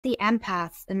the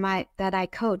empaths that I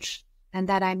coach and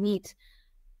that I meet,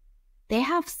 they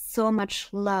have so much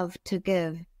love to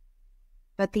give.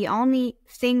 But the only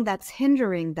thing that's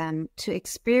hindering them to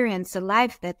experience a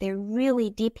life that they're really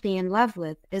deeply in love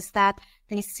with is that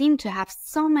they seem to have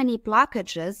so many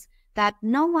blockages that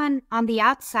no one on the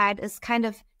outside is kind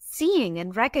of seeing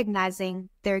and recognizing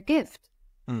their gift.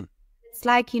 Mm. It's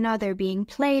like, they're being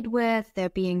played with, they're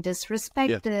being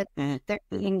disrespected, they're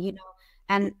being,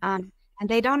 and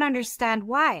they don't understand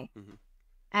why.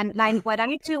 And like what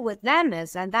I do with them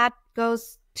is, and that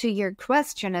goes to your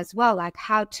question as well, like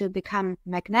how to become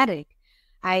magnetic.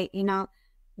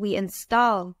 We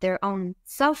install their own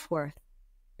self-worth,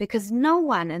 because no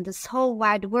one in this whole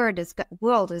wide world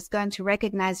is going to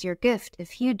recognize your gift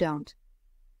if you don't.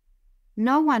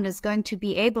 No one is going to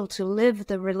be able to live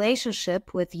the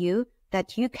relationship with you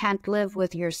that you can't live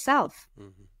with yourself.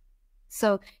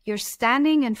 So you're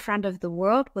standing in front of the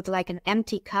world with like an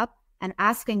empty cup and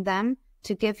asking them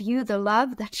to give you the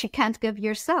love that you can't give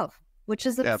yourself, which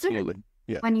is absurd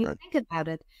when you think about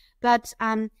it. But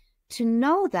to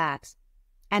know that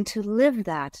and to live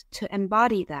that, to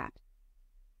embody that,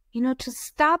 to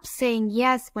stop saying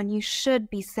yes when you should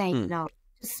be saying no,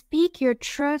 to speak your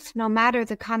truth no matter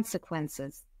the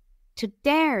consequences, to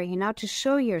dare, to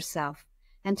show yourself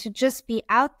and to just be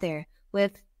out there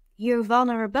with your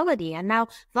vulnerability. And now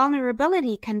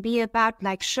vulnerability can be about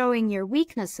like showing your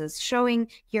weaknesses, showing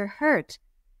your hurt.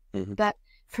 But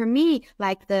for me,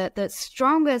 like the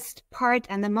strongest part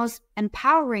and the most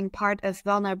empowering part of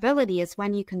vulnerability is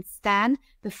when you can stand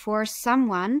before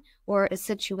someone or a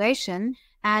situation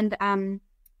and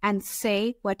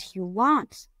say what you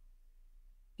want.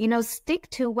 Stick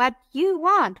to what you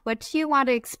want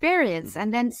to experience,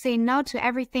 and then say no to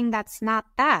everything that's not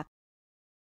that.